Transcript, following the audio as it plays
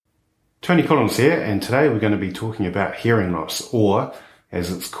Tony Collins here, and today we're going to be talking about hearing loss, or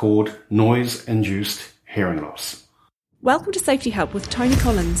as it's called, noise-induced hearing loss. Welcome to Safety Hub with Tony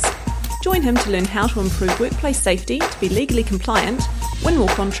Collins. Join him to learn how to improve workplace safety to be legally compliant, win more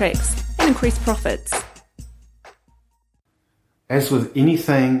contracts, and increase profits. As with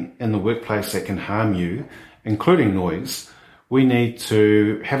anything in the workplace that can harm you, including noise, we need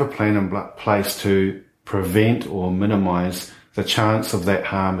to have a plan in place to prevent or minimise the chance of that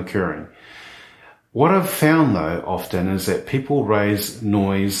harm occurring. What I've found though often is that people raise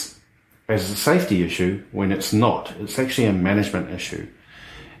noise as a safety issue when it's not. It's actually a management issue.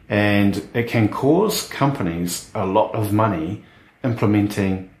 And it can cause companies a lot of money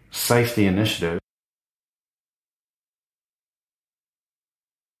implementing safety initiatives.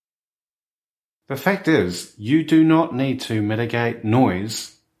 The fact is, you do not need to mitigate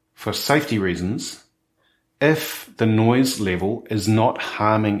noise for safety reasons if the noise level is not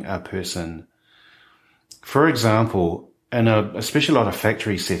harming a person. For example, in especially a lot of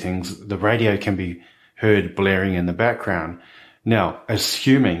factory settings, the radio can be heard blaring in the background. Now,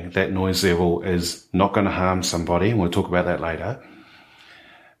 assuming that noise level is not going to harm somebody, and we'll talk about that later,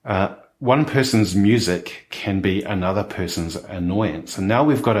 one person's music can be another person's annoyance. And now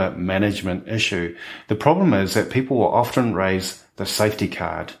we've got a management issue. The problem is that people will often raise the safety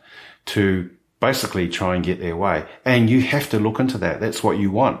card to basically try and get their way. And you have to look into that. That's what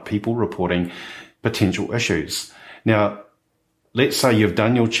you want, people reporting potential issues. Now, let's say you've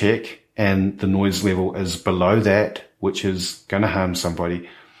done your check and the noise level is below that, which is going to harm somebody.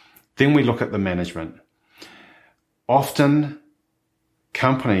 Then we look at the management. Often,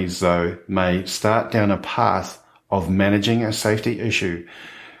 companies, though, may start down a path of managing a safety issue,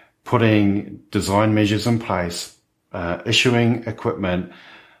 putting design measures in place, issuing equipment,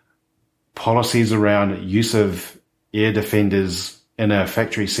 policies around use of air defenders in a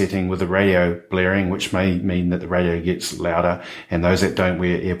factory setting with the radio blaring, which may mean that the radio gets louder, and those that don't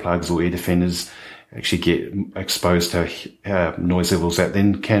wear earplugs or air defenders actually get exposed to noise levels that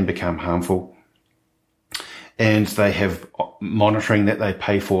then can become harmful. And they have monitoring that they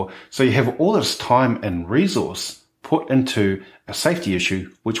pay for. So you have all this time and resource put into a safety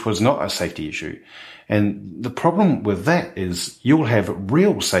issue, which was not a safety issue. And the problem with that is you'll have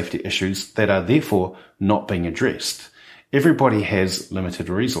real safety issues that are therefore not being addressed. Everybody has limited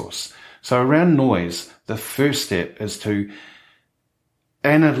resource. So around noise, the first step is to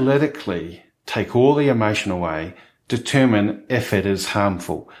analytically take all the emotion away, determine if it is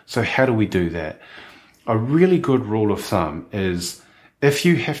harmful. So how do we do that? A really good rule of thumb is if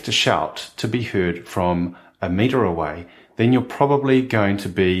you have to shout to be heard from a metre away, then you're probably going to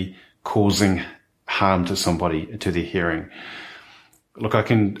be causing harm to somebody, to their hearing. Look, I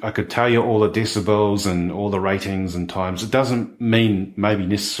could tell you all the decibels and all the ratings and times. It doesn't mean maybe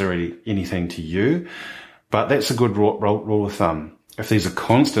necessarily anything to you, but that's a good rule of thumb. If there's a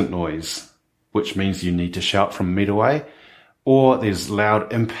constant noise, which means you need to shout from a metre away, or there's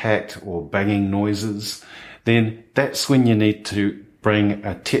loud impact or banging noises, then that's when you need to bring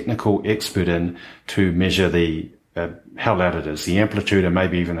a technical expert in to measure the how loud it is, the amplitude, and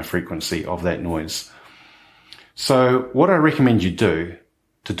maybe even the frequency of that noise. So what I recommend you do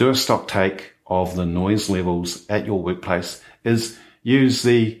to do a stock take of the noise levels at your workplace is use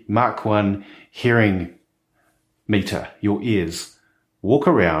the Mark 1 hearing meter, your ears. Walk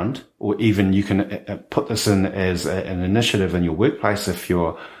around, or even you can put this in as an initiative in your workplace if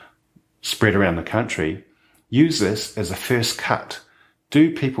you're spread around the country. Use this as a first cut.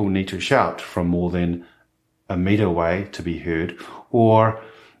 Do people need to shout from more than a metre away to be heard? Or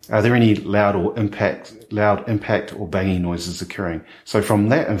are there any loud impact or banging noises occurring? So from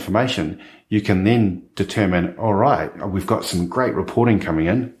that information, you can then determine, all right, we've got some great reporting coming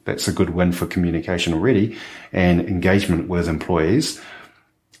in. That's a good win for communication already and engagement with employees.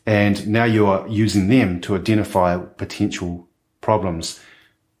 And now you are using them to identify potential problems.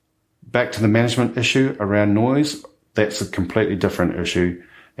 Back to the management issue around noise, that's a completely different issue.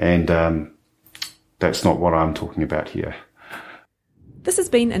 And that's not what I'm talking about here. This has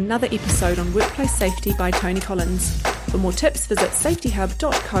been another episode on workplace safety by Tony Collins. For more tips, visit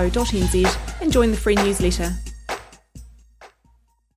safetyhub.co.nz and join the free newsletter.